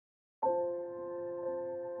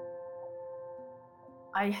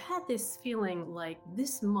I had this feeling like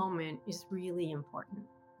this moment is really important.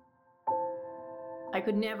 I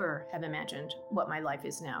could never have imagined what my life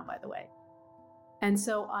is now, by the way. And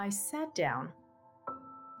so I sat down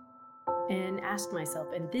and asked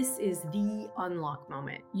myself, and this is the unlock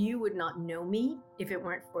moment. You would not know me if it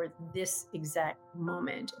weren't for this exact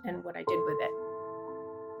moment and what I did with it.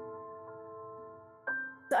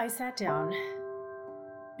 So I sat down,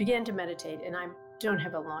 began to meditate, and I don't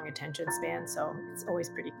have a long attention span, so it's always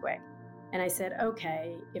pretty quick. And I said,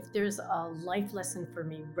 okay, if there's a life lesson for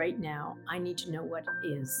me right now, I need to know what it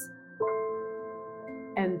is.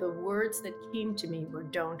 And the words that came to me were,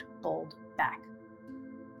 don't hold back.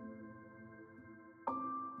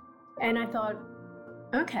 And I thought,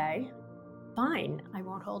 okay, fine, I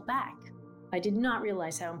won't hold back. I did not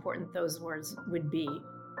realize how important those words would be.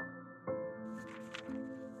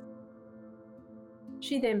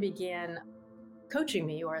 She then began coaching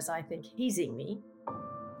me, or as I think, hazing me.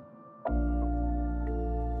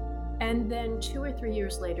 And then 2 or 3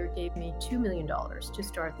 years later gave me $2 million to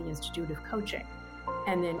start the Institute of Coaching.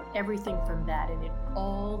 And then everything from that, and it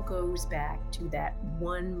all goes back to that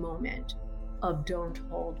one moment of don't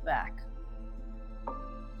hold back.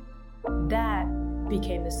 That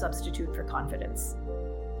became the substitute for confidence.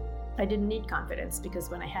 I didn't need confidence because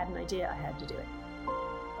when I had an idea, I had to do it.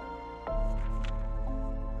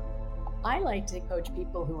 I like to coach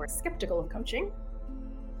people who are skeptical of coaching,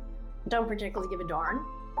 don't particularly give a darn,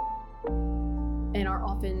 and are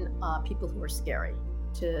often people who are scary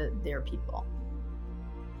to their people.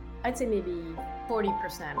 I'd say maybe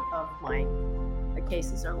 40% of my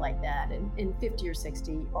cases are like that, and 50 or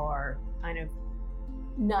 60 are kind of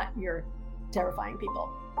not your terrifying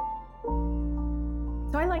people.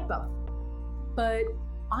 So I like both. But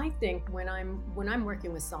I think when I'm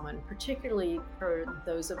working with someone, particularly for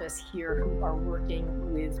those of us here who are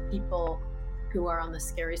working with people who are on the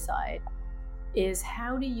scary side, is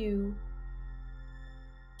how do you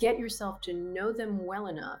get yourself to know them well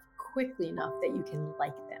enough, quickly enough that you can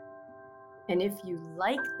like them? And if you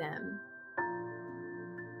like them,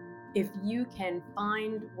 if you can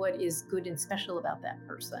find what is good and special about that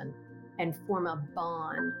person and form a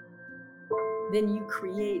bond, then you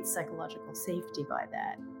create psychological safety by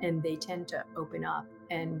that, and they tend to open up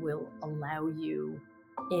and will allow you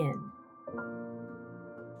in.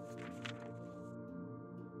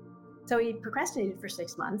 So he procrastinated for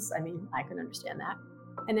 6 months. I mean, I can understand that.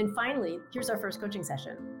 And then finally, here's our first coaching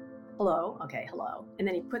session. Hello, okay, hello. And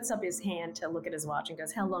then he puts up his hand to look at his watch and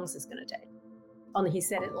goes, how long is this gonna take? Only he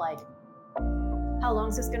said it like, how long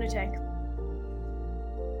is this gonna take?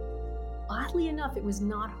 Oddly enough, it was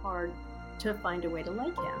not hard to find a way to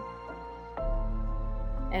like him.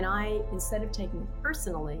 And I, instead of taking it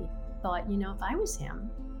personally, thought, if I was him,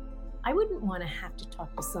 I wouldn't want to have to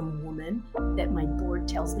talk to some woman that my board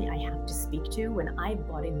tells me I have to speak to when I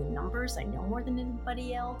bought in the numbers. I know more than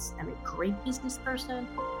anybody else. I'm a great business person.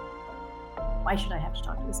 Why should I have to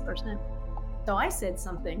talk to this person? So I said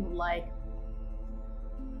something like,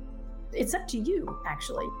 it's up to you,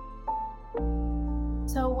 actually.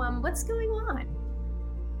 So what's going on?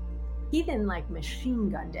 He then machine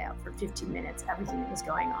gunned out for 15 minutes everything that was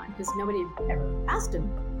going on because nobody had ever asked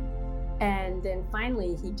him. And then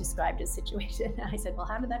finally he described his situation. And I said, well,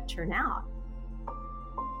 how did that turn out?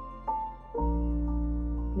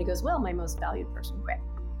 And he goes, well, my most valued person quit.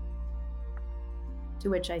 To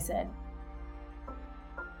which I said,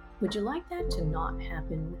 would you like that to not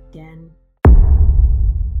happen again?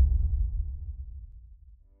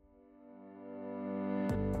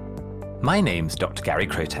 My name's Dr. Gary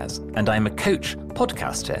Crotaz, and I'm a coach,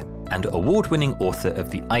 podcaster, and award-winning author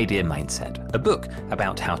of The Idea Mindset, a book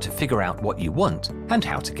about how to figure out what you want and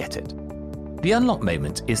how to get it. The unlock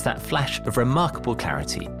moment is that flash of remarkable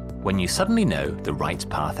clarity when you suddenly know the right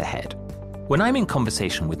path ahead. When I'm in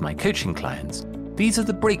conversation with my coaching clients, these are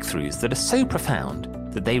the breakthroughs that are so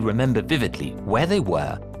profound that they remember vividly where they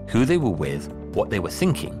were, who they were with, what they were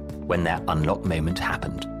thinking when their unlock moment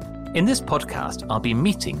happened. In this podcast, I'll be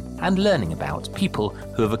meeting and learning about people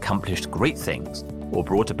who have accomplished great things or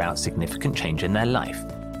brought about significant change in their life.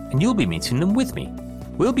 And you'll be meeting them with me.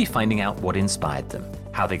 We'll be finding out what inspired them,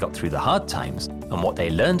 how they got through the hard times, and what they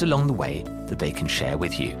learned along the way that they can share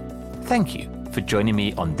with you. Thank you for joining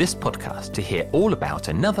me on this podcast to hear all about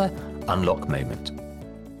another unlock moment.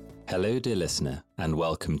 Hello, dear listener, and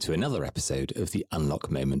welcome to another episode of the Unlock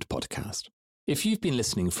Moment podcast. If you've been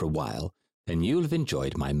listening for a while, then you'll have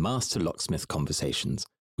enjoyed my master locksmith conversations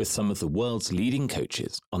with some of the world's leading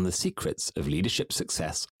coaches on the secrets of leadership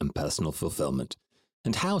success and personal fulfillment,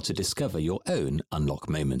 and how to discover your own unlock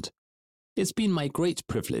moment. It's been my great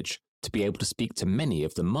privilege to be able to speak to many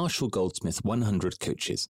of the Marshall Goldsmith 100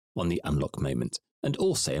 coaches on the Unlock Moment, and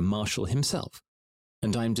also Marshall himself.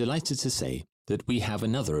 And I'm delighted to say that we have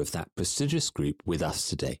another of that prestigious group with us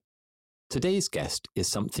today. Today's guest is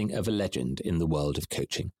something of a legend in the world of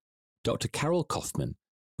coaching. Dr. Carol Kauffman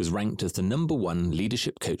was ranked as the #1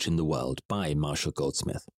 leadership coach in the world by Marshall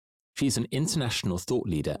Goldsmith. She's an international thought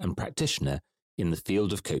leader and practitioner in the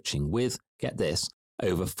field of coaching with, get this,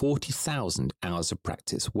 over 40,000 hours of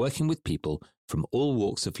practice working with people from all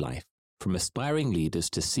walks of life, from aspiring leaders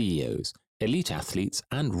to CEOs, elite athletes,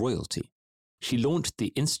 and royalty. She launched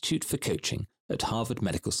the Institute for Coaching at Harvard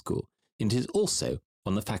Medical School and is also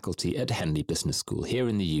on the faculty at Henley Business School here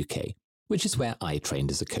in the UK, which is where I trained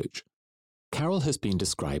as a coach. Carol has been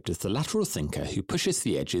described as the lateral thinker who pushes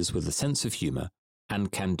the edges with a sense of humour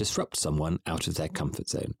and can disrupt someone out of their comfort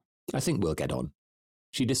zone. I think we'll get on.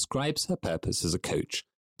 She describes her purpose as a coach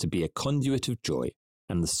to be a conduit of joy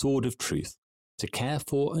and the sword of truth, to care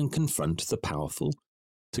for and confront the powerful,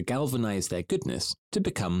 to galvanise their goodness to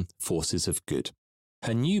become forces of good.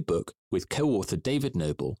 Her new book with co-author David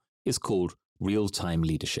Noble is called Real-Time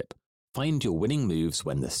Leadership. Find your winning moves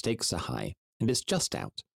when the stakes are high, and it's just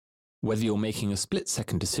out. Whether you're making a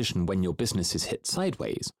split-second decision when your business is hit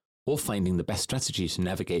sideways, or finding the best strategy to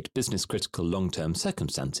navigate business-critical long-term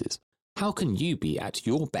circumstances, how can you be at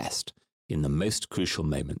your best in the most crucial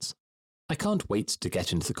moments? I can't wait to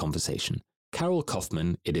get into the conversation. Carol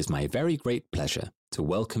Kauffman, it is my very great pleasure to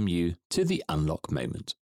welcome you to the Unlock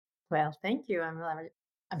Moment. Well, thank you.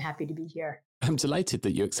 I'm happy to be here. I'm delighted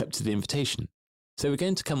that you accepted the invitation. So we're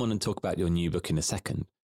going to come on and talk about your new book in a second,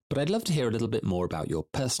 but I'd love to hear a little bit more about your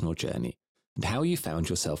personal journey and how you found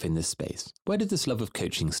yourself in this space. Where did this love of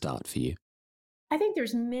coaching start for you? I think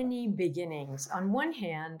there's many beginnings. On one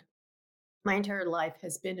hand, my entire life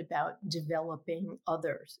has been about developing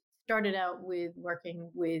others. Started out with working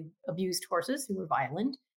with abused horses who were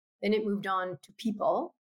violent. Then it moved on to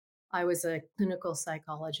people. I was a clinical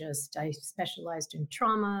psychologist. I specialized in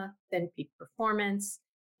trauma, then peak performance.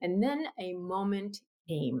 And then a moment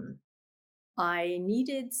came. I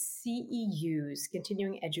needed CEUs,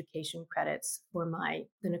 continuing education credits, for my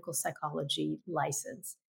clinical psychology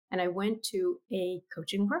license. And I went to a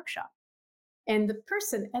coaching workshop. And the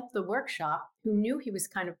person at the workshop, who knew he was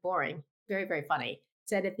kind of boring, very, very funny,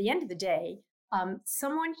 said at the end of the day,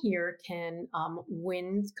 someone here can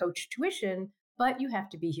win coach tuition, but you have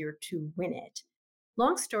to be here to win it.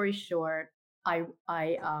 Long story short,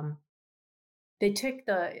 they took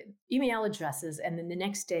the email addresses, and then the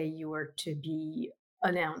next day you were to be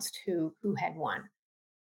announced who had won.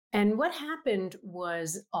 And what happened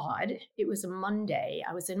was odd. It was a Monday.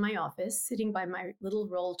 I was in my office sitting by my little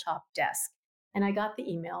roll top desk, and I got the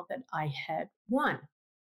email that I had won.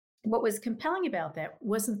 What was compelling about that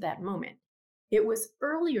wasn't that moment. It was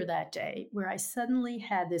earlier that day where I suddenly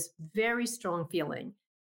had this very strong feeling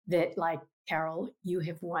that, like, Carol, you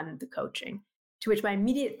have won the coaching. To which my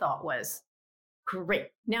immediate thought was, great,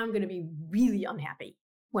 now I'm going to be really unhappy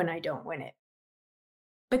when I don't win it.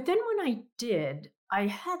 But then when I did, I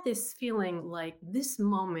had this feeling like this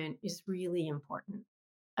moment is really important.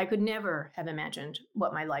 I could never have imagined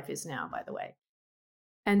what my life is now, by the way.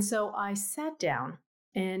 And so I sat down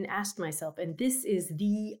and asked myself, and this is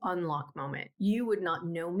the unlock moment. You would not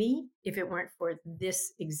know me if it weren't for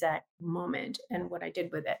this exact moment and what I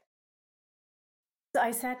did with it. So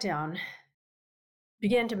I sat down,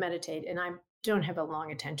 began to meditate, and I don't have a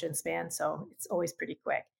long attention span, so it's always pretty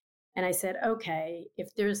quick. And I said, okay,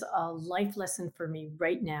 if there's a life lesson for me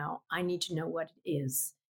right now, I need to know what it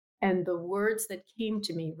is. And the words that came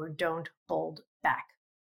to me were, don't hold back.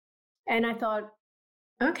 And I thought,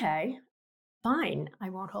 okay, fine,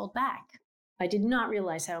 I won't hold back. I did not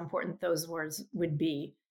realize how important those words would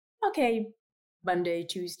be. Okay, Monday,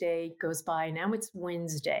 Tuesday goes by. Now it's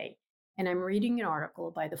Wednesday. And I'm reading an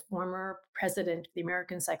article by the former president of the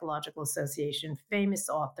American Psychological Association, famous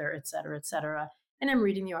author, et cetera, et cetera. And I'm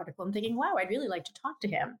reading the article and thinking, wow, I'd really like to talk to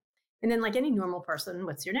him. And then, like any normal person,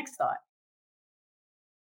 what's your next thought?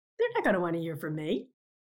 They're not going to want to hear from me.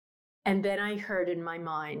 And then I heard in my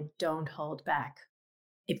mind, don't hold back.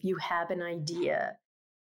 If you have an idea,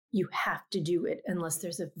 you have to do it unless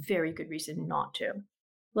there's a very good reason not to.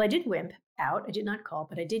 Well, I did wimp out. I did not call,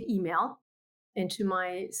 but I did email. And to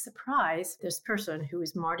my surprise, this person, who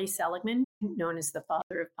is Marty Seligman, known as the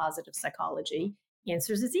father of positive psychology,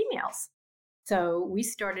 answers his emails. So we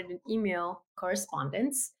started an email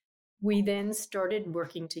correspondence. We then started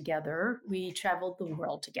working together. We traveled the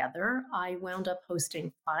world together. I wound up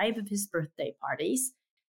hosting 5 of his birthday parties.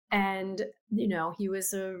 And, he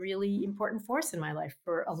was a really important force in my life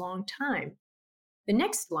for a long time. The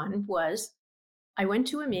next one was I went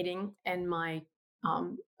to a meeting and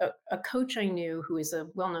a coach I knew who is a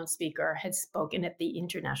well-known speaker had spoken at the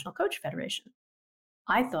International Coach Federation.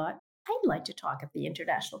 I thought, I'd like to talk at the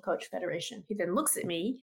International Coach Federation. He then looks at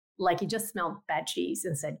me like he just smelled bad cheese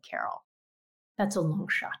and said, Carol, that's a long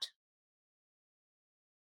shot.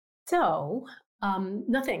 So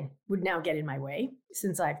nothing would now get in my way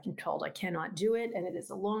since I've been told I cannot do it and it is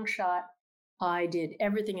a long shot. I did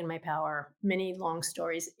everything in my power, many long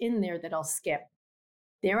stories in there that I'll skip.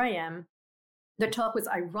 There I am. The talk was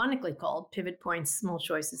ironically called Pivot Points, Small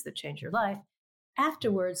Choices That Change Your Life.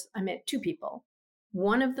 Afterwards, I met two people.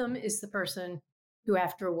 One of them is the person who,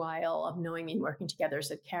 after a while of knowing me and working together,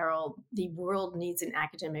 said, Carol, the world needs an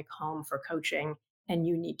academic home for coaching, and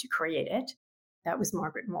you need to create it. That was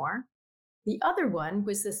Margaret Moore. The other one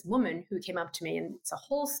was this woman who came up to me, and it's a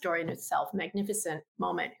whole story in itself, magnificent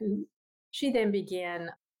moment, who she then began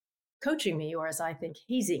coaching me, or as I think,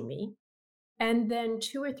 hazing me. And then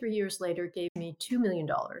 2 or 3 years later, gave me $2 million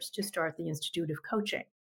to start the Institute of Coaching.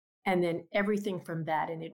 And then everything from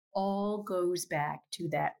that, and it all goes back to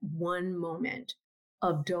that one moment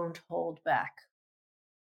of don't hold back,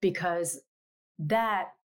 because that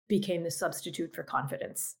became the substitute for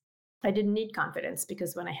confidence. I didn't need confidence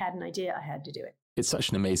because when I had an idea, I had to do it. It's such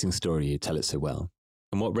an amazing story. You tell it so well.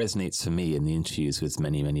 And what resonates for me in the interviews with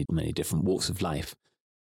many, many, many different walks of life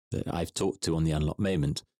that I've talked to on the Unlocked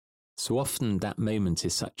Moment, so often that moment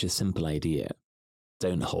is such a simple idea.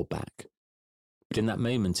 Don't hold back. But in that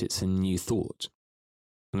moment, it's a new thought.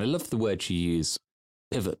 And I love the word you use,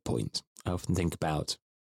 pivot point. I often think about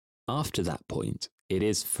after that point, it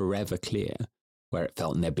is forever clear where it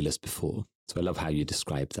felt nebulous before. So I love how you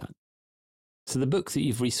describe that. So the book that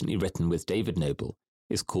you've recently written with David Noble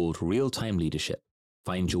is called Real-Time Leadership,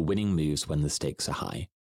 Find Your Winning Moves When the Stakes Are High.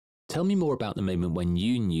 Tell me more about the moment when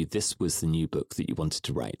you knew this was the new book that you wanted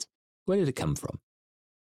to write. Where did it come from?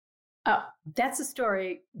 Oh, that's a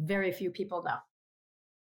story very few people know.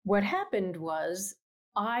 What happened was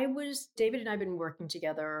David and I have been working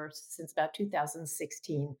together since about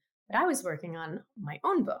 2016, but I was working on my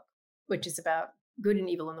own book, which is about good and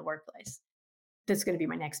evil in the workplace. That's going to be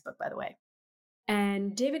my next book, by the way.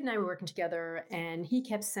 And David and I were working together, and he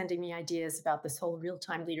kept sending me ideas about this whole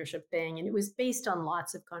real-time leadership thing. And it was based on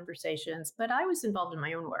lots of conversations, but I was involved in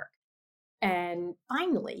my own work. And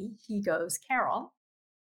finally, he goes, Carol,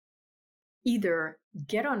 either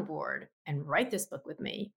get on board and write this book with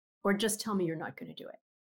me, or just tell me you're not going to do it.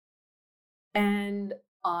 And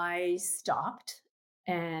I stopped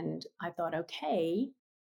and I thought, okay,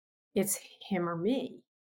 it's him or me.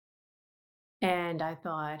 And I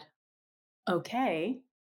thought, okay,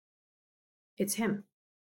 it's him.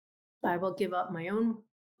 I will give up my own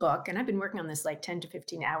book. And I've been working on this like 10 to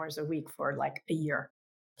 15 hours a week for like a year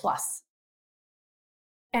plus.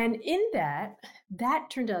 And in that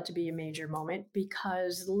turned out to be a major moment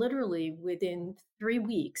because literally within 3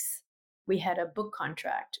 weeks, we had a book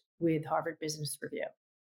contract with Harvard Business Review.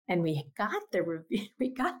 And we got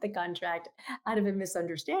the contract out of a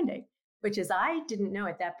misunderstanding, which is I didn't know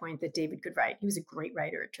at that point that David could write. He was a great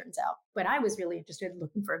writer, it turns out. But I was really interested in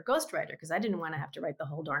looking for a ghostwriter because I didn't want to have to write the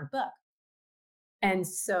whole darn book. And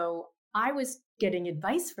so I was getting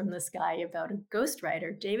advice from this guy about a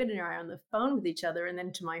ghostwriter. David and I are on the phone with each other. And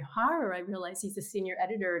then to my horror, I realized he's a senior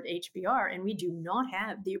editor at HBR and we do not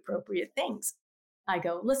have the appropriate things. I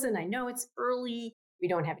go, listen, I know it's early. We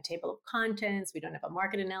don't have a table of contents. We don't have a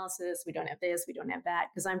market analysis. We don't have this. We don't have that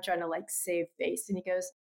because I'm trying to like save face. And he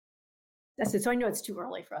goes, that's it. So I know it's too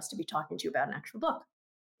early for us to be talking to you about an actual book.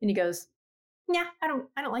 And he goes, yeah, I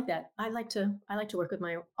don't like that. I like to work with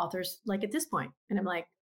my authors like at this point. And I'm like,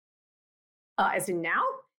 as in now?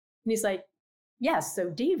 And he's like, yes.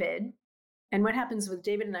 So David, and what happens with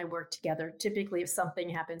David and I work together, typically if something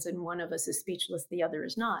happens and one of us is speechless, the other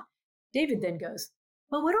is not. David then goes,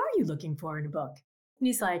 well, what are you looking for in a book? And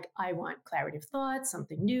he's like, I want clarity of thought,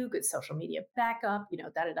 something new, good social media backup,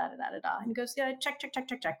 da-da-da-da-da-da. And he goes, yeah, check.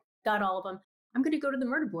 Got all of them. I'm going to go to the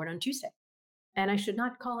murder board on Tuesday. And I should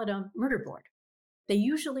not call it a murder board. They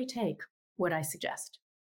usually take what I suggest.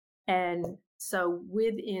 And so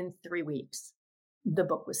within 3 weeks, the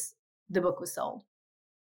book was sold.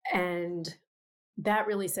 And that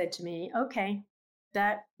really said to me, okay,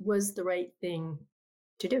 that was the right thing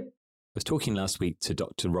to do. I was talking last week to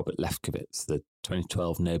Dr. Robert Lefkowitz, the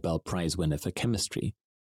 2012 Nobel Prize winner for chemistry,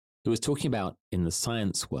 who was talking about in the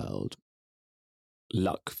science world,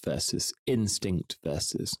 luck versus instinct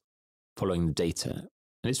versus following the data.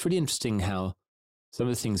 And it's really interesting how some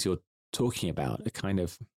of the things you're talking about are kind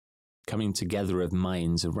of coming together of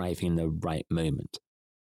minds arriving in the right moment.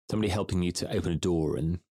 Somebody helping you to open a door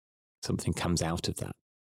and something comes out of that.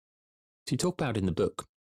 So you talk about in the book,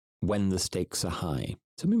 when the stakes are high.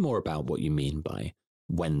 Tell me more about what you mean by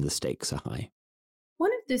when the stakes are high.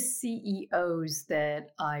 One of the CEOs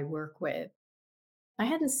that I work with, I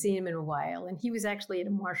hadn't seen him in a while, and he was actually at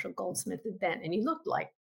a Marshall Goldsmith event, and he looked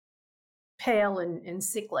like pale and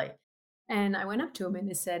sickly. And I went up to him and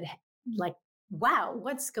I said, like, wow,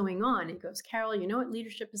 what's going on? He goes, Carol, you know what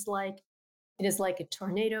leadership is like? It is like a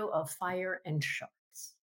tornado of fire and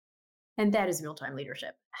sharks. And that is real-time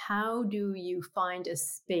leadership. How do you find a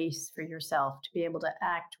space for yourself to be able to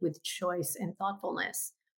act with choice and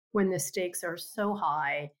thoughtfulness when the stakes are so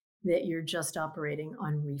high that you're just operating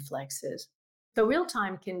on reflexes? So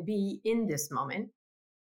real-time can be in this moment.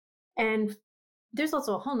 And there's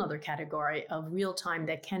also a whole nother category of real time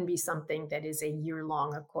that can be something that is a year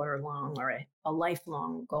long, a quarter long, or a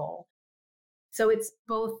lifelong goal. So it's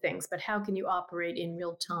both things, but how can you operate in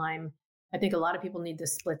real time? I think a lot of people need the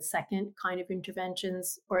split second kind of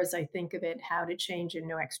interventions, or as I think of it, how to change in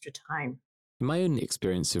no extra time. In my own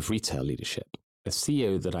experience of retail leadership, a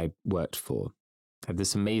CEO that I worked for had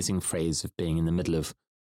this amazing phrase of being in the middle of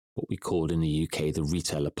what we called in the UK the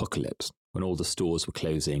retail apocalypse, when all the stores were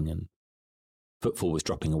closing and footfall was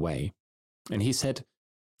dropping away. And he said,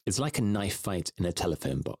 it's like a knife fight in a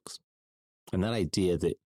telephone box. And that idea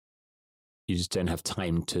that you just don't have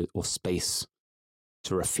time to or space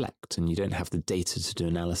to reflect, and you don't have the data to do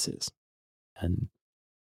analysis. And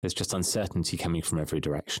there's just uncertainty coming from every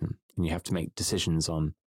direction. And you have to make decisions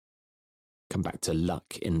on, come back to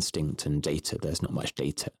luck, instinct, and data. There's not much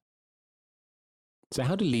data. So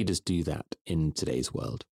how do leaders do that in today's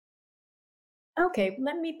world? Okay,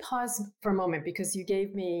 let me pause for a moment because you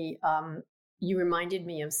gave me, you reminded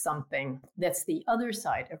me of something that's the other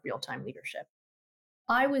side of real-time leadership.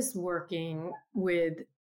 I was working with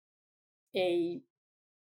a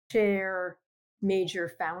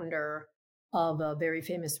major founder of a very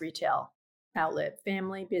famous retail outlet,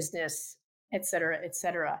 family business, et cetera, et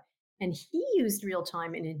cetera. And he used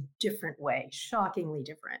real-time in a different way, shockingly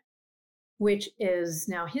different, which is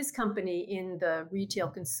now his company in the retail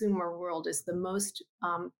consumer world is the most,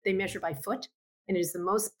 they measure by foot, and it is the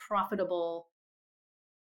most profitable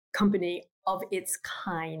company of its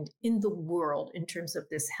kind in the world in terms of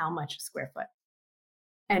this, how much a square foot.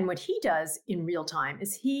 And what he does in real time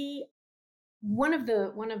is one of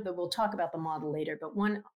the, we'll talk about the model later, but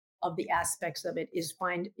one of the aspects of it is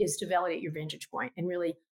to validate your vantage point and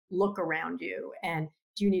really look around you. And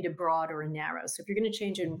do you need a broad or a narrow? So if you're going to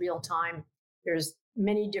change in real time, there's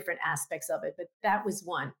many different aspects of it, but that was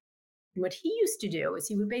one. And what he used to do is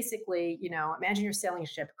he would basically, imagine you're sailing a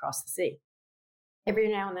ship across the sea. Every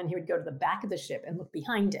now and then he would go to the back of the ship and look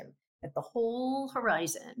behind him at the whole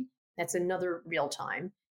horizon. That's another real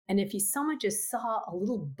time. And if someone just saw a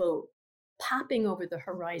little boat popping over the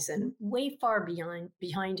horizon way far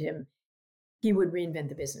behind him, he would reinvent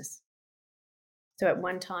the business. So at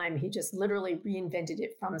one time, he just literally reinvented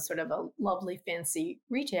it from sort of a lovely, fancy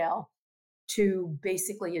retail to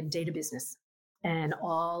basically a data business and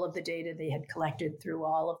all of the data they had collected through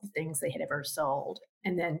all of the things they had ever sold.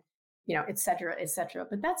 And then, et cetera, et cetera.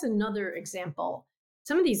 But that's another example.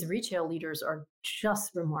 Some of these retail leaders are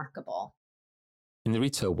just remarkable. In the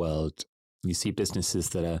retail world, you see businesses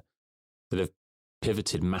that have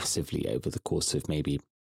pivoted massively over the course of maybe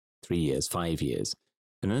 3 years, 5 years.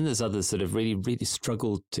 And then there's others that have really, really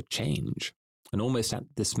struggled to change. And almost at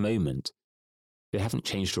this moment, they haven't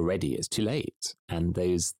changed already. It's too late. And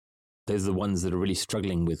those are the ones that are really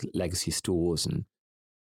struggling with legacy stores and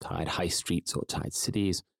tired high streets or tired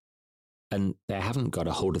cities. And they haven't got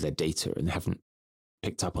a hold of their data and they haven't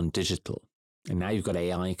picked up on digital. And now you've got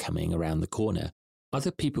AI coming around the corner.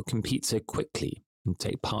 Other people compete so quickly and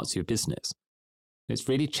take parts of your business. It's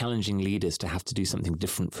really challenging leaders to have to do something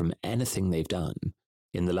different from anything they've done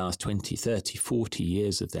in the last 20, 30, 40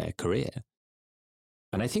 years of their career.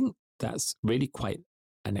 And I think that's really quite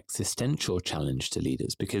an existential challenge to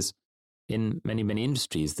leaders because in many, many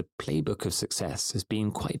industries, the playbook of success has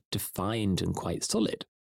been quite defined and quite solid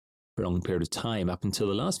for a long period of time up until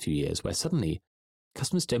the last few years where suddenly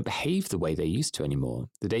customers don't behave the way they used to anymore.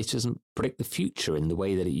 The data doesn't predict the future in the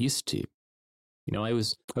way that it used to. I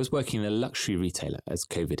was working in a luxury retailer as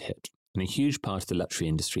COVID hit, and a huge part of the luxury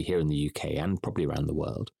industry here in the UK and probably around the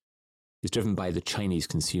world is driven by the Chinese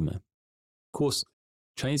consumer. Of course,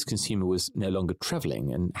 Chinese consumer was no longer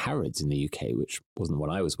travelling, and Harrods in the UK, which wasn't what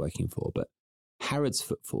I was working for, but Harrods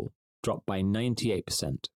footfall dropped by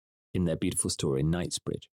 98% in their beautiful store in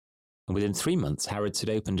Knightsbridge. And within 3 months, Harrods had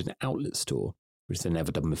opened an outlet store, which they'd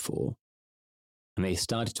never done before. And they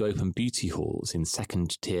started to open beauty halls in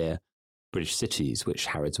second-tier British cities, which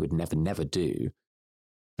Harrods would never do.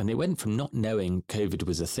 And they went from not knowing COVID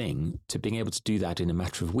was a thing to being able to do that in a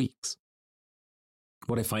matter of weeks.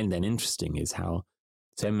 What I find then interesting is how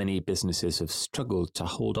so many businesses have struggled to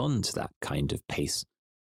hold on to that kind of pace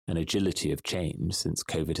and agility of change since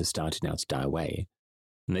COVID has started now to die away.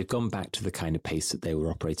 And they've gone back to the kind of pace that they were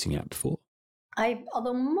operating at before.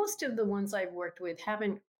 Although most of the ones I've worked with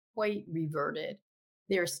haven't quite reverted,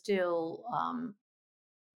 they're still, some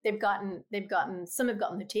have gotten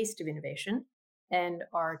the taste of innovation and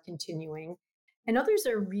are continuing. And others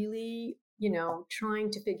are really,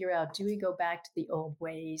 trying to figure out, do we go back to the old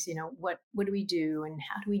ways? What do we do and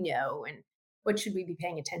how do we know? And what should we be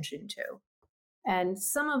paying attention to? And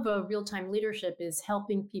some of real-time leadership is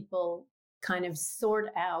helping people kind of sort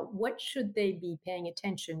out what should they be paying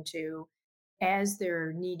attention to as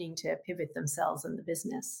they're needing to pivot themselves in the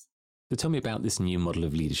business. So tell me about this new model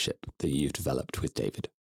of leadership that you've developed with David.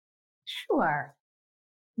 Sure.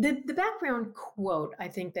 The background quote, I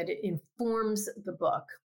think that it informs the book,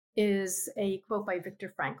 is a quote by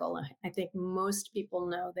Viktor Frankl. I think most people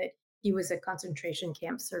know that he was a concentration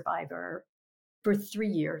camp survivor for 3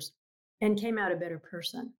 years and came out a better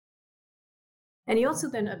person. And he also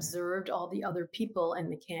then observed all the other people in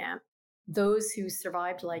the camp, those who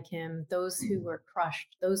survived like him, those who were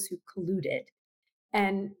crushed, those who colluded,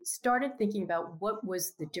 and started thinking about what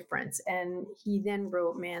was the difference. And he then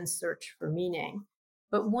wrote Man's Search for Meaning.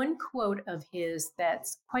 But one quote of his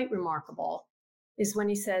that's quite remarkable is when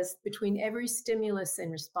he says, between every stimulus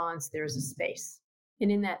and response, there's a space.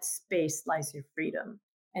 And in that space lies your freedom.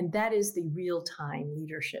 And that is the real-time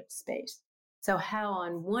leadership space. So how,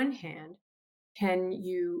 on one hand, can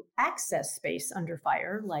you access space under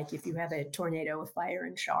fire? Like if you have a tornado of fire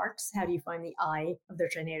and sharks, how do you find the eye of the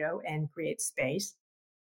tornado and create space?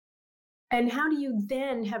 And how do you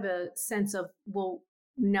then have a sense of, well,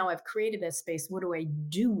 now I've created that space, what do I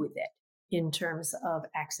do with it in terms of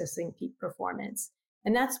accessing peak performance?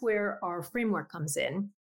 And that's where our framework comes in,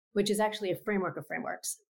 which is actually a framework of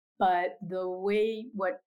frameworks. But the way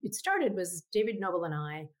what it started was David Noble and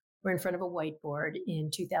I were in front of a whiteboard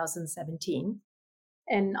in 2017.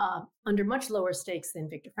 And under much lower stakes than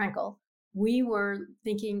Viktor Frankl, we were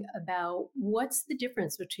thinking about what's the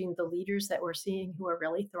difference between the leaders that we're seeing who are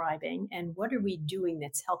really thriving and what are we doing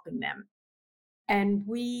that's helping them? And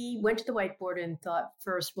we went to the whiteboard and thought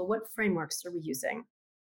first, well, what frameworks are we using?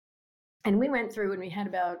 And we went through and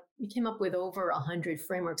we came up with over 100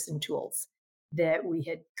 frameworks and tools that we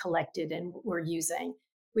had collected and were using.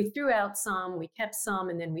 We threw out some, we kept some,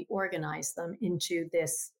 and then we organized them into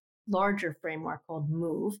this larger framework called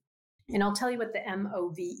MOVE. And I'll tell you what the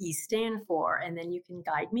MOVE stand for, and then you can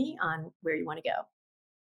guide me on where you want to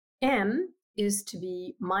go. M is to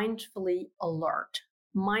be mindfully alert,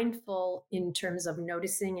 mindful in terms of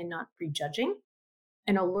noticing and not prejudging,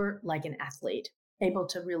 and alert like an athlete, able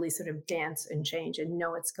to really sort of dance and change and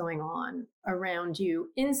know what's going on around you,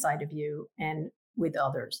 inside of you, and with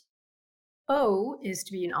others. O is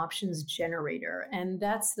to be an options generator, and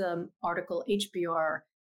that's the article HBR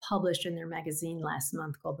published in their magazine last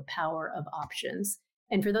month called The Power of Options.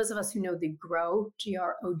 And for those of us who know the GROW,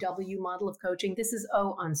 GROW model of coaching, this is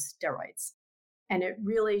O on steroids. And it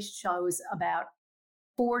really shows about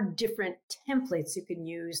 4 different templates you can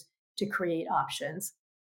use to create options.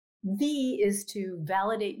 V is to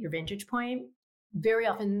validate your vantage point. Very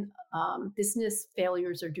often, business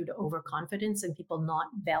failures are due to overconfidence and people not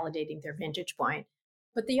validating their vantage point.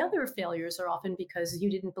 But the other failures are often because you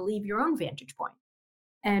didn't believe your own vantage point.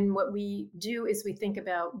 And what we do is we think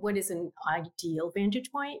about what is an ideal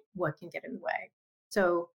vantage point, what can get in the way.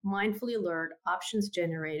 So mindfully alert, options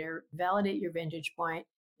generator, validate your vantage point.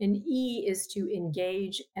 And E is to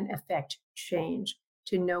engage and affect change,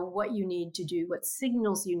 to know what you need to do, what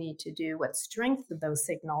signals you need to do, what strength of those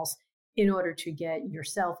signals in order to get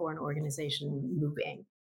yourself or an organization moving.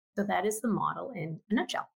 So that is the model in a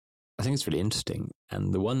nutshell. I think it's really interesting.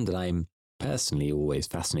 And the one that I'm personally always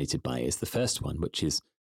fascinated by is the first one, which is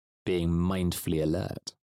being mindfully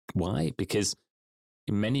alert. Why? Because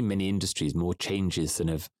in many, many industries, more changes than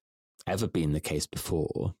have ever been the case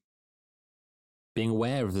before. Being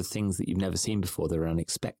aware of the things that you've never seen before that are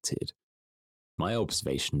unexpected. My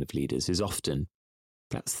observation of leaders is often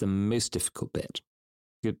that's the most difficult bit.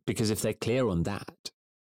 Because if they're clear on that,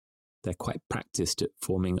 they're quite practiced at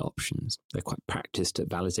forming options. They're quite practiced at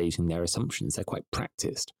validating their assumptions. They're quite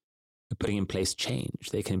practiced at putting in place change.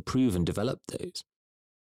 They can improve and develop those.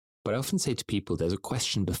 But I often say to people, there's a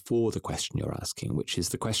question before the question you're asking, which is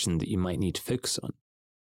the question that you might need to focus on,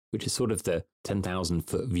 which is sort of the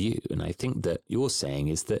 10,000-foot view. And I think that you're saying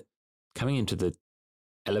is that coming into the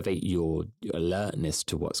elevate your alertness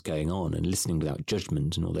to what's going on and listening without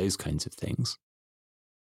judgment and all those kinds of things.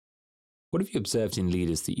 What have you observed in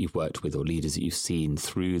leaders that you've worked with or leaders that you've seen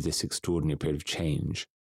through this extraordinary period of change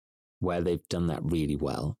where they've done that really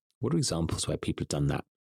well? What are examples where people have done that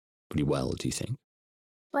pretty well, do you think?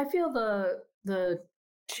 I feel the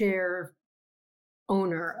chair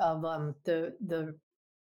owner of the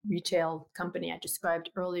retail company I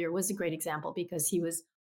described earlier was a great example because he was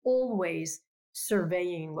always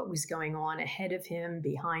surveying what was going on ahead of him,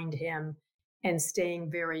 behind him, and staying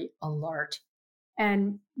very alert.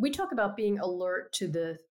 And we talk about being alert to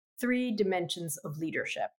the three dimensions of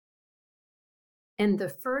leadership. And the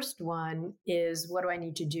first one is, what do I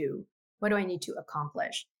need to do? What do I need to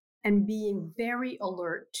accomplish? And being very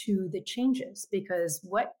alert to the changes, because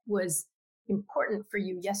what was important for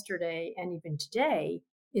you yesterday and even today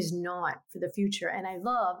is not for the future. And I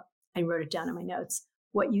wrote it down in my notes,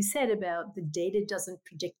 what you said about the data doesn't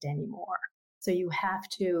predict anymore. So you have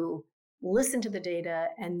to listen to the data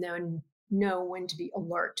and then know when to be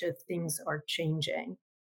alert to things are changing.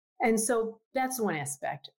 And so that's one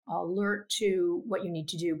aspect, alert to what you need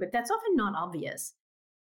to do, but that's often not obvious.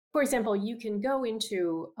 For example, you can go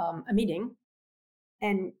into a meeting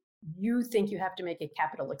and you think you have to make a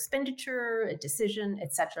capital expenditure, a decision,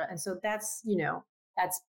 et cetera. And so that's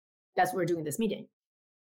what we're doing this meeting.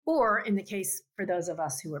 Or in the case for those of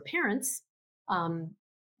us who are parents,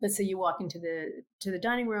 let's say you walk into the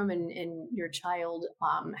dining room and your child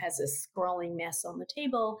has a scrawling mess on the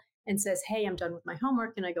table and says, "Hey, I'm done with my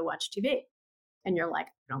homework. Can I go watch TV?" And you're like,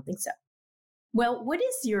 "I don't think so." Well, what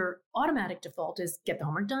is your automatic default is get the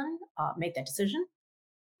homework done, make that decision?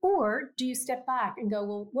 Or do you step back and go,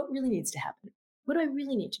 well, what really needs to happen? What do I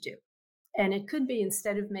really need to do? And it could be,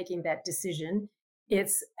 instead of making that decision,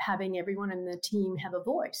 it's having everyone in the team have a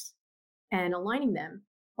voice and aligning them.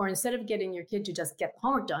 Or instead of getting your kid to just get the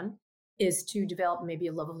homework done, is to develop maybe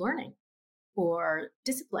a love of learning or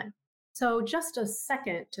discipline. So just a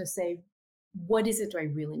second to say, what is it do I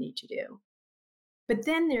really need to do? But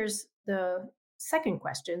then there's the second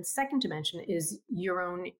question, second dimension is your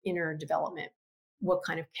own inner development. What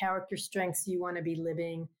kind of character strengths you want to be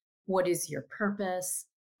living? What is your purpose?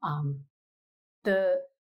 The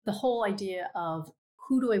whole idea of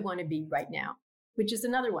who do I want to be right now, which is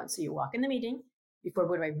another one. So you walk in the meeting before,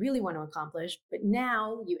 what do I really want to accomplish? But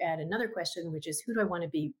now you add another question, which is, who do I want to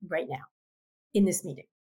be right now in this meeting?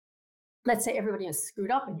 Let's say everybody is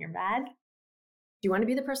screwed up and you're mad. Do you want to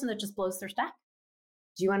be the person that just blows their stack?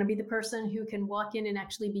 Do you want to be the person who can walk in and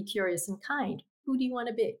actually be curious and kind? Who do you want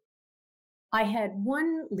to be? I had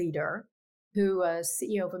one leader who was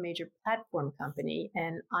CEO of a major platform company,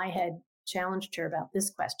 and I had challenged her about this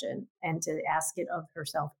question and to ask it of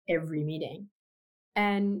herself every meeting.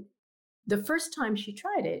 And the first time she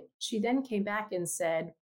tried it, she then came back and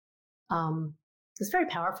said, it was very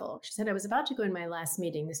powerful. She said, I was about to go in my last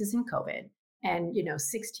meeting. This is in COVID, and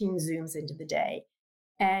 16 Zooms into the day.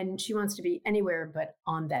 And she wants to be anywhere but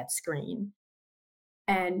on that screen,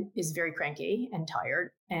 and is very cranky and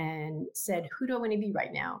tired, and said, who do I want to be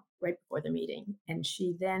right now, right before the meeting? And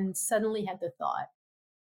she then suddenly had the thought,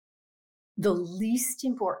 the least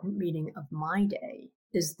important meeting of my day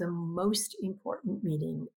is the most important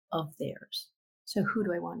meeting of theirs. So who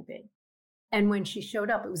do I want to be? And when she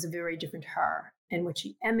showed up, it was a very different her. And what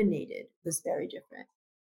she emanated was very different.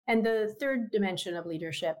 And the third dimension of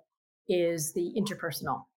leadership is the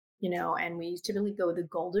interpersonal, and we typically go the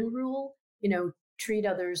golden rule, treat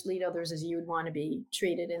others, lead others as you would want to be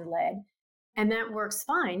treated and led. And that works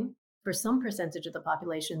fine for some percentage of the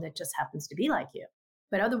population that just happens to be like you.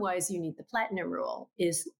 But otherwise, you need the platinum rule,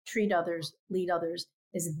 is treat others, lead others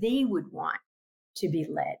as they would want to be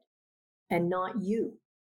led and not you.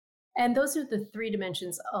 And those are the three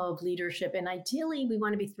dimensions of leadership. And ideally, we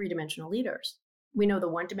want to be three-dimensional leaders. We know the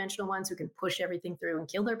one-dimensional ones who can push everything through and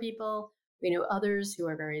kill their people. We know others who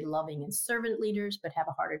are very loving and servant leaders, but have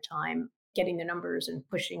a harder time getting the numbers and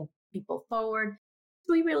pushing people forward.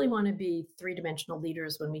 So we really want to be three-dimensional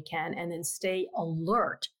leaders when we can, and then stay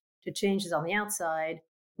alert to changes on the outside.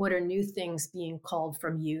 What are new things being called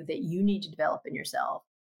from you that you need to develop in yourself?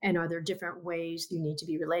 And are there different ways you need to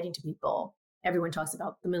be relating to people? Everyone talks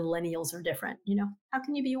about the millennials are different. How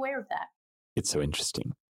can you be aware of that? It's so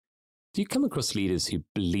interesting. Do you come across leaders who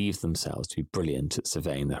believe themselves to be brilliant at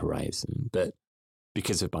surveying the horizon, but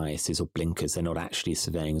because of biases or blinkers, they're not actually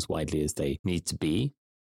surveying as widely as they need to be?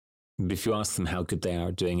 If you ask them how good they are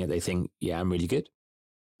at doing it, they think, yeah, I'm really good.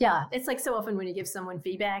 Yeah, it's like so often when you give someone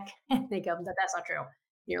feedback and they go, that's not true.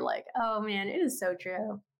 You're like, oh man, it is so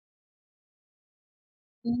true.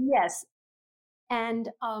 Yes. And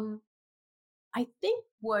I think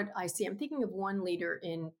what I see, I'm thinking of one leader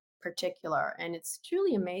in particular, and it's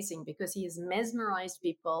truly amazing because he has mesmerized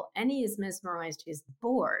people and he has mesmerized his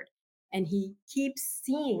board. and he keeps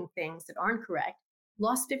seeing things that aren't correct,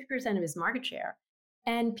 lost 50% of his market share.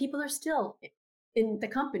 And people are still in the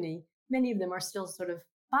company, many of them are still sort of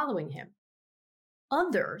following him.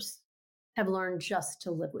 Others have learned just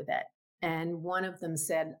to live with it. And one of them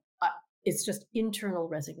said, it's just internal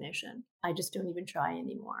resignation. I just don't even try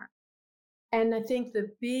anymore. And I think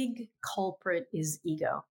the big culprit is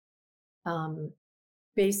ego.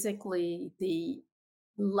 Basically, the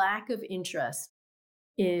lack of interest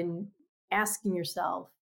in asking yourself,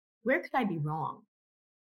 where could I be wrong?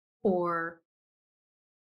 Or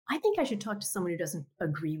I think I should talk to someone who doesn't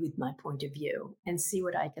agree with my point of view and see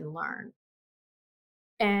what I can learn.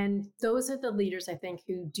 And those are the leaders, I think,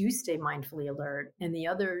 who do stay mindfully alert, and the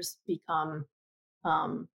others become,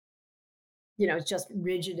 just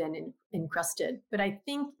rigid and encrusted. But I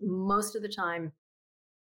think most of the time,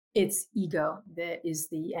 it's ego that is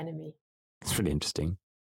the enemy. It's really interesting.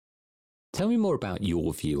 Tell me more about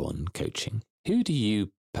your view on coaching. Who do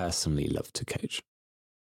you personally love to coach?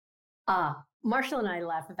 Marshall and I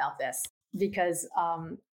laugh about this because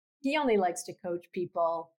he only likes to coach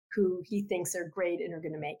people who he thinks are great and are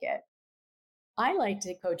going to make it. I like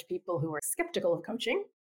to coach people who are skeptical of coaching,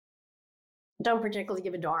 don't particularly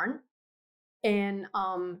give a darn, and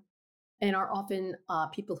are often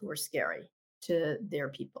people who are scary to their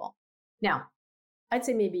people. Now, I'd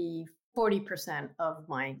say maybe 40% of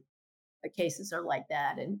my cases are like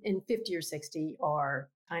that, and 50 or 60 are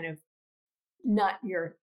kind of not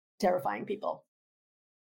your terrifying people.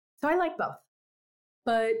 So I like both.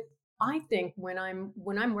 But I think when I'm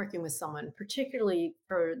working with someone, particularly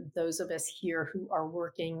for those of us here who are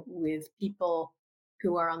working with people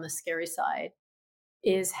who are on the scary side,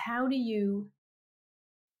 is how do you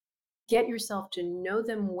get yourself to know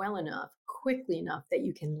them well enough, quickly enough that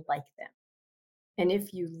you can like them? And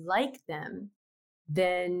if you like them,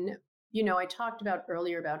 then, I talked about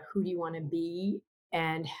earlier about who do you want to be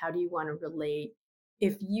and how do you want to relate.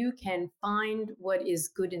 If you can find what is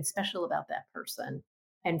good and special about that person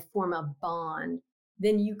and form a bond,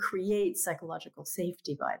 then you create psychological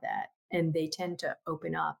safety by that. And they tend to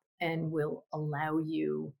open up and will allow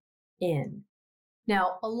you in.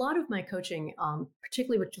 Now, a lot of my coaching,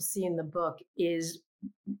 particularly what you'll see in the book, is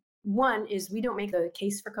we don't make a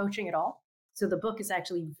case for coaching at all. So the book is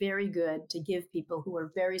actually very good to give people who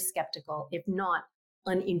are very skeptical, if not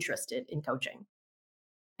uninterested in coaching.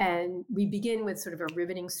 And we begin with sort of a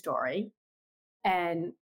riveting story.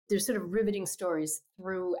 And there's sort of riveting stories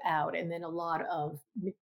throughout, and then a lot of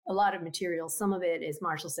material. Some of it, as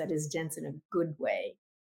Marshall said, is dense in a good way.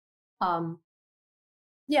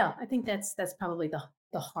 I think that's probably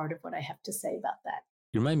the heart of what I have to say about that.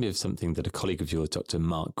 You remind me of something that a colleague of yours, Dr.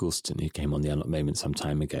 Mark Goulston, who came on the Unlocked Moment some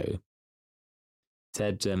time ago,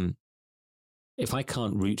 said, if I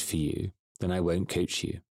can't root for you, then I won't coach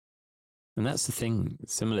you. And that's the thing,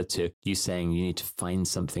 similar to you saying you need to find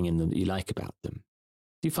something in them that you like about them.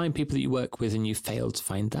 Do you find people that you work with and you fail to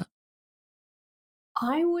find that?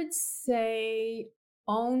 I would say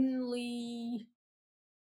only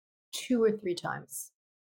 2 or 3 times.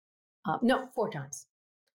 No, 4 times.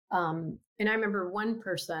 And I remember one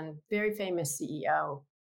person, very famous CEO,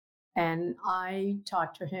 and I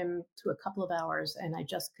talked to him to a couple of hours and I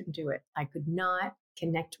just couldn't do it. I could not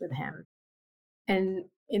connect with him. And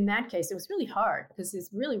in that case, it was really hard because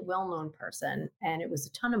he's a really well-known person and it was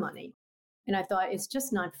a ton of money. And I thought, it's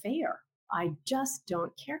just not fair. I just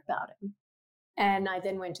don't care about him. And I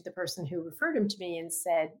then went to the person who referred him to me and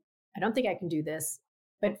said, I don't think I can do this,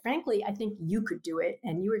 but frankly, I think you could do it.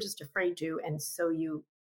 And you were just afraid to. And so you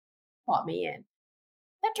brought me in.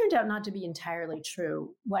 That turned out not to be entirely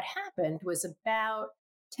true. What happened was about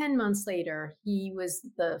 10 months later, he was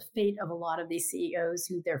the fate of a lot of these CEOs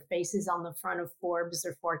who their face is on the front of Forbes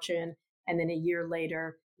or Fortune. And then a year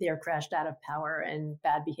later, they're crashed out of power and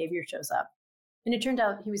bad behavior shows up. And it turned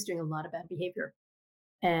out he was doing a lot of bad behavior.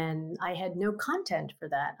 And I had no content for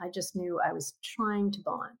that. I just knew I was trying to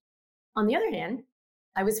bond. On the other hand,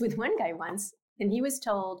 I was with one guy once, and he was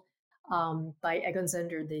told by Egon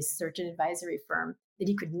Zehnder, the search and advisory firm, that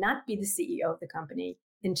he could not be the CEO of the company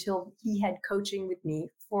until he had coaching with me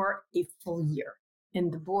for a full year.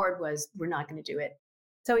 And the board was, we're not going to do it.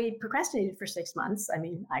 So he procrastinated for 6 months. I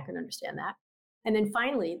mean, I can understand that. And then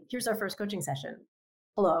finally, here's our first coaching session.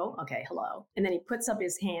 Hello. Okay, hello. And then he puts up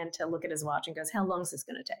his hand to look at his watch and goes, how long is this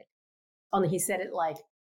going to take? Only he said it like,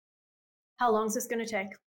 how long is this going to take?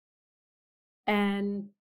 And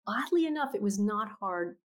oddly enough, it was not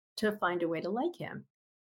hard to find a way to like him.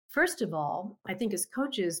 First of all, I think as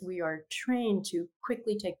coaches, we are trained to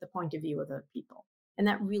quickly take the point of view of other people. And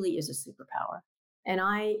that really is a superpower. And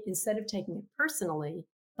I, instead of taking it personally,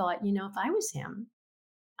 thought, if I was him,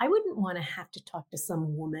 I wouldn't want to have to talk to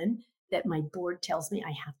some woman that my board tells me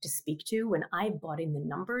I have to speak to when I bought in the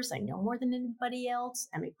numbers. I know more than anybody else.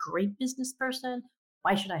 I'm a great business person.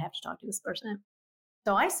 Why should I have to talk to this person?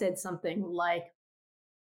 So I said something like,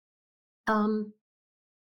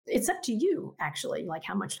 it's up to you, actually, like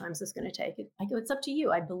how much time is this going to take? I go, it's up to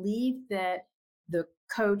you. I believe that the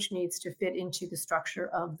coach needs to fit into the structure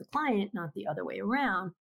of the client, not the other way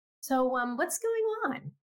around. So what's going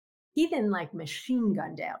on? He then like machine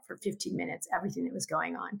gunned out for 15 minutes, everything that was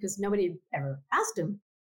going on, because nobody had ever asked him.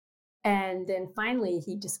 And then finally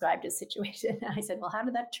he described his situation. And I said, well, how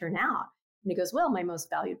did that turn out? And he goes, well, my most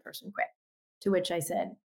valued person quit. To which I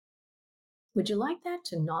said, would you like that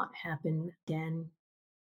to not happen again?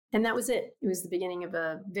 And that was it. It was the beginning of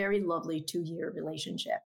a very lovely 2-year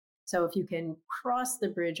relationship. So if you can cross the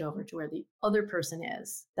bridge over to where the other person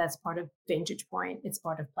is, that's part of Vantage Point. It's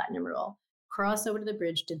part of Platinum Rule. Cross over to the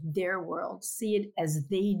bridge to their world, see it as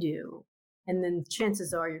they do. And then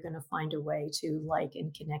chances are you're going to find a way to like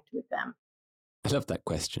and connect with them. I love that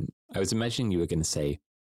question. I was imagining you were going to say,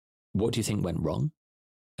 what do you think went wrong?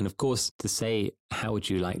 And of course, to say, how would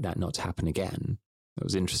you like that not to happen again? That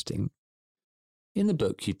was interesting. In the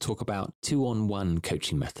book, you talk about 2-on-1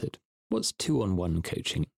 coaching method. What's 2-on-1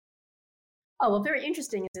 coaching? Oh, well, very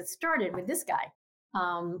interesting. It started with this guy,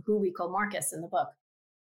 who we call Marcus in the book.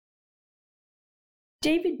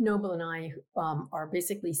 David Noble and I are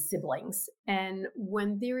basically siblings. And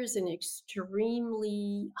when there is an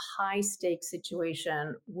extremely high stakes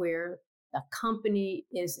situation where the company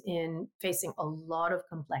is facing a lot of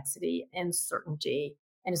complexity and uncertainty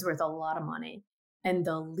and is worth a lot of money, and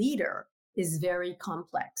the leader is very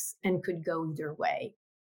complex and could go either way,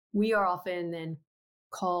 we are often then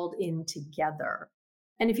called in together.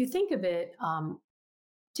 And if you think of it,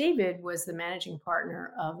 David was the managing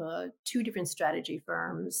partner of 2 different strategy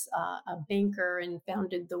firms, a banker, and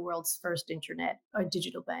founded the world's first internet or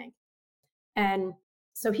digital bank. And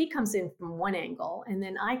so he comes in from one angle, and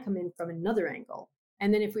then I come in from another angle.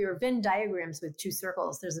 And then if we were Venn diagrams with 2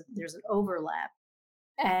 circles, there's an overlap.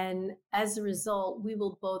 And as a result, we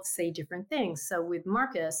will both say different things. So with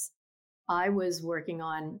Marcus, I was working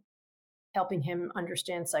on helping him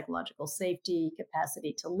understand psychological safety,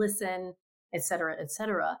 capacity to listen, et cetera, et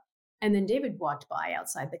cetera. And then David walked by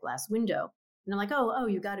outside the glass window. And I'm like, oh,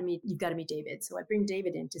 you've got to meet David. So I bring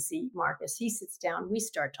David in to see Marcus. He sits down, we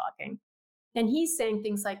start talking. And he's saying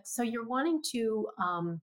things like, so you're wanting to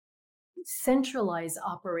centralize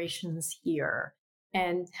operations here.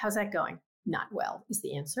 And how's that going? Not well is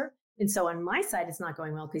the answer. And so on my side, it's not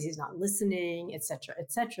going well because he's not listening, et cetera,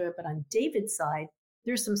 et cetera. But on David's side,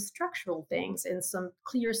 there's some structural things and some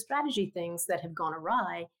clear strategy things that have gone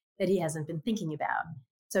awry that he hasn't been thinking about.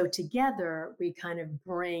 So together, we kind of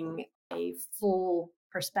bring a full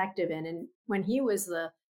perspective in. And when he was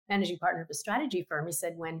the managing partner of a strategy firm, he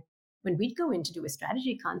said when we'd go in to do a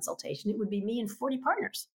strategy consultation, it would be me and 40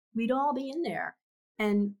 partners. We'd all be in there.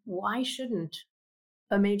 And why shouldn't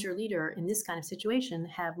a major leader in this kind of situation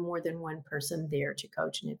have more than one person there to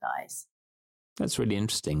coach and advise? That's really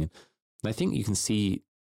interesting. And I think you can see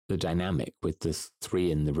the dynamic with the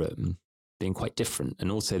 3 in the room being quite different,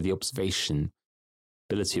 and also the observation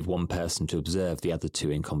ability of one person to observe the other 2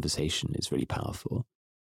 in conversation is really powerful.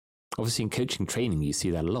 Obviously, in coaching training, you see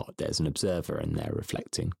that a lot. There's an observer and they're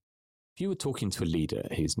reflecting. If you were talking to a leader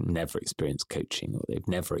who's never experienced coaching, or they've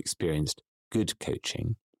never experienced good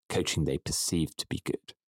coaching they perceive to be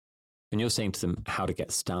good, and you're saying to them how to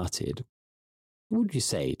get started, what would you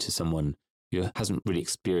say to someone who hasn't really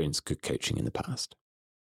experienced good coaching in the past?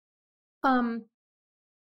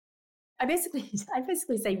 I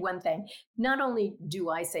basically say one thing. Not only do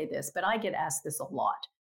I say this, but I get asked this a lot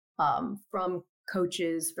from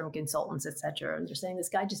coaches, from consultants, et cetera. And they're saying, this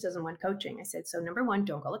guy just doesn't want coaching. I said, so number 1,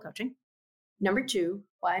 don't call it coaching. Number 2,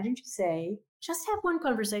 why don't you say, just have one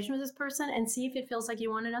conversation with this person and see if it feels like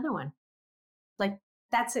you want another one. Like,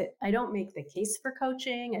 that's it. I don't make the case for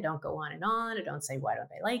coaching. I don't go on and on. I don't say, why don't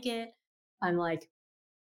they like it? I'm like,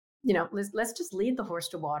 let's just lead the horse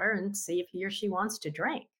to water and see if he or she wants to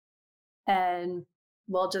drink. And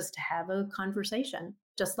we'll just have a conversation,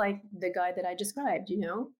 just like the guy that I described,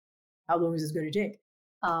 how long is this going to take?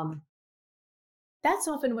 That's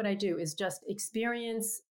often what I do, is just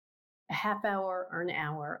experience a half hour or an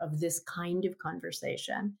hour of this kind of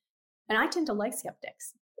conversation. And I tend to like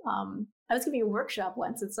skeptics. I was giving a workshop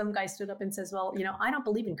once and some guy stood up and says, well, I don't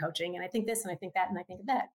believe in coaching, and I think this and I think that and I think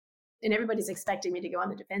that. And everybody's expecting me to go on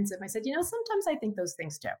the defensive. I said, sometimes I think those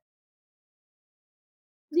things too.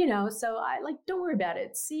 So I don't worry about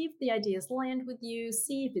it. See if the ideas land with you,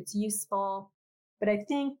 see if it's useful. But I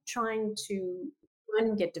think trying to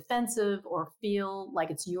anyone get defensive or feel like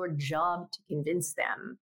it's your job to convince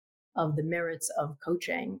them of the merits of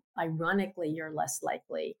coaching, ironically, you're less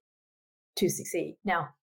likely to succeed. Now,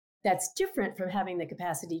 that's different from having the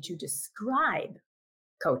capacity to describe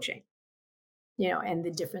coaching, and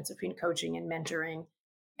the difference between coaching and mentoring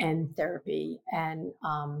and therapy. And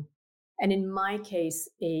in my case,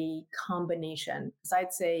 a combination. Because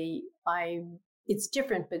I'd say it's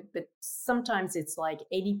different, but sometimes it's like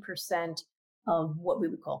 80% of what we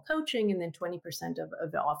would call coaching and then 20%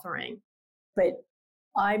 of the offering. But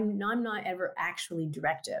I'm not ever actually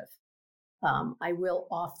directive. I will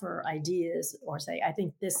offer ideas or say, I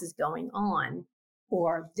think this is going on,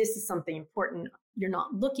 or this is something important you're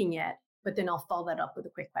not looking at, but then I'll follow that up with a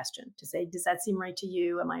quick question to say, does that seem right to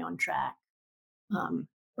you? Am I on track?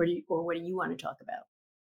 Or what do you want to talk about?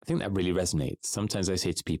 I think that really resonates. Sometimes I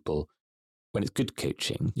say to people, when it's good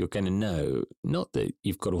coaching, you're going to know, not that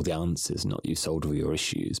you've got all the answers, not that you've solved all your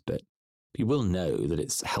issues, but you will know that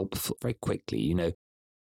it's helpful very quickly.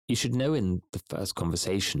 You should know in the first couple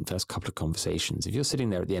of conversations, if you're sitting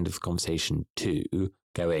there at the end of the conversation too,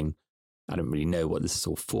 going, I don't really know what this is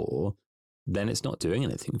all for, then it's not doing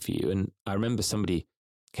anything for you. And I remember somebody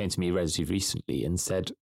came to me relatively recently and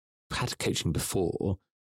said, I've had coaching before,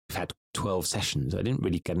 I've had 12 sessions, I didn't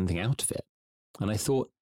really get anything out of it. And I thought,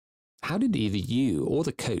 how did either you or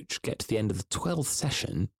the coach get to the end of the 12th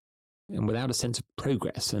session and without a sense of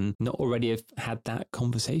progress and not already have had that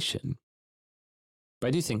conversation? But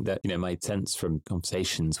I do think that, my sense from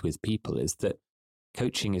conversations with people is that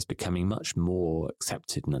coaching is becoming much more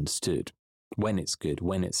accepted and understood when it's good,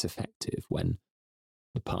 when it's effective, when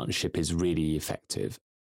the partnership is really effective.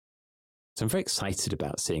 So I'm very excited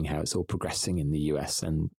about seeing how it's all progressing in the US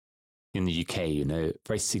and in the UK,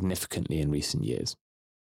 very significantly in recent years.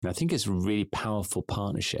 And I think it's a really powerful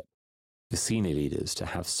partnership for senior leaders to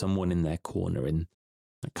have someone in their corner in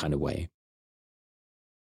that kind of way.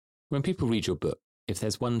 When people read your book, if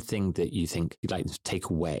there's one thing that you think you'd like them to take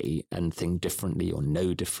away and think differently or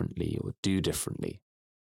know differently or do differently,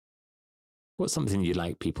 what's something you'd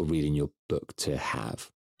like people reading your book to have?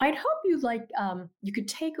 I'd hope you could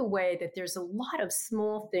take away that there's a lot of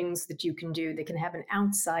small things that you can do that can have an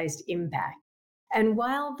outsized impact. And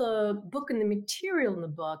while the book and the material in the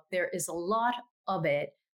book, there is a lot of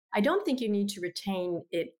it, I don't think you need to retain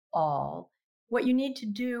it all. What you need to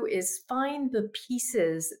do is find the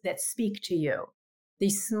pieces that speak to you.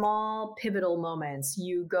 These small pivotal moments.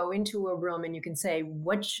 You go into a room and you can say,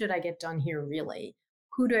 what should I get done here really?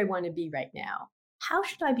 Who do I want to be right now? How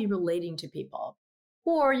should I be relating to people?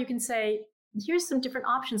 Or you can say, here's some different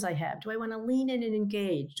options I have. Do I want to lean in and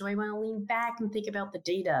engage? Do I want to lean back and think about the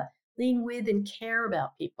data? Lean with and care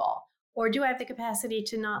about people? Or do I have the capacity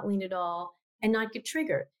to not lean at all and not get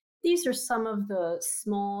triggered? These are some of the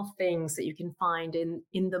small things that you can find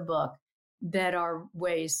in the book that are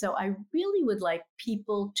ways. So I really would like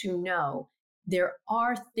people to know there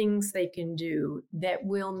are things they can do that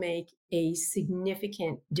will make a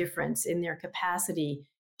significant difference in their capacity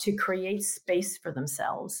to create space for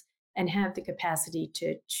themselves and have the capacity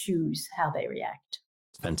to choose how they react.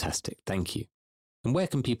 Fantastic. Thank you. And where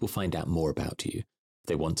can people find out more about you if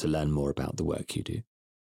they want to learn more about the work you do?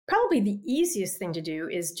 Probably the easiest thing to do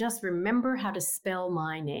is just remember how to spell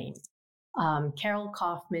my name. Carol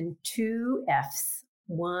Kauffman, 2 F's,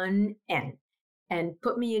 1 N. And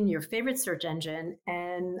put me in your favorite search engine,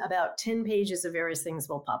 and about 10 pages of various things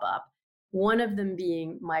will pop up. One of them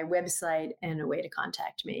being my website and a way to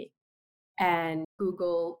contact me. And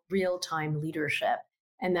Google Real-Time Leadership,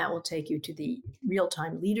 and that will take you to the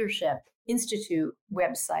Real-Time Leadership Institute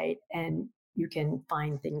website, and you can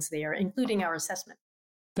find things there, including our assessment.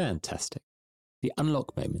 Fantastic. The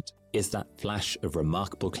unlock moment is that flash of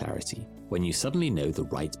remarkable clarity when you suddenly know the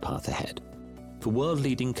right path ahead. For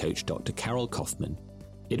world-leading coach Dr. Carol Kauffman,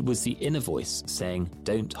 it was the inner voice saying,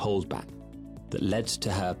 "Don't hold back," that led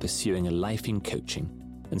to her pursuing a life in coaching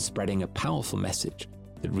and spreading a powerful message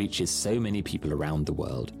that reaches so many people around the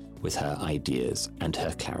world with her ideas and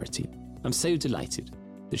her clarity. I'm so delighted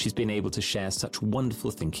that she's been able to share such wonderful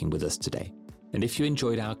thinking with us today. And if you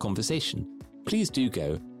enjoyed our conversation, please do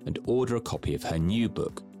go and order a copy of her new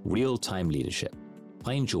book, Real-Time Leadership.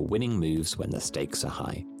 Find your winning moves when the stakes are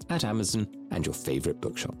high at Amazon and your favorite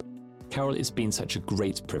bookshop. Carol, it's been such a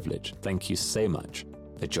great privilege. Thank you so much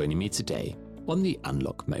for joining me today on The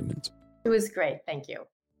Unlock Moment. It was great. Thank you.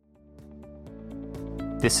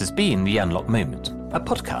 This has been The Unlock Moment, a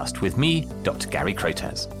podcast with me, Dr. Gary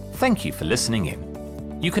Crotez. Thank you for listening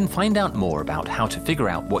in. You can find out more about how to figure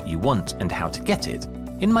out what you want and how to get it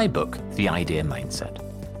in my book, The Idea Mindset.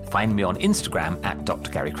 Find me on Instagram at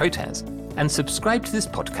Dr. Gary Crotez and subscribe to this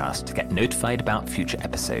podcast to get notified about future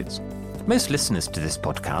episodes. Most listeners to this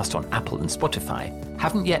podcast on Apple and Spotify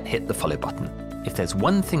haven't yet hit the follow button. If there's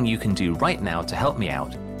one thing you can do right now to help me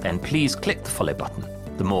out, then please click the follow button.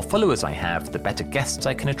 The more followers I have, the better guests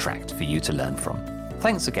I can attract for you to learn from.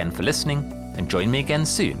 Thanks again for listening, and join me again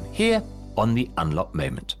soon here on The Unlock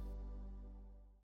Moment.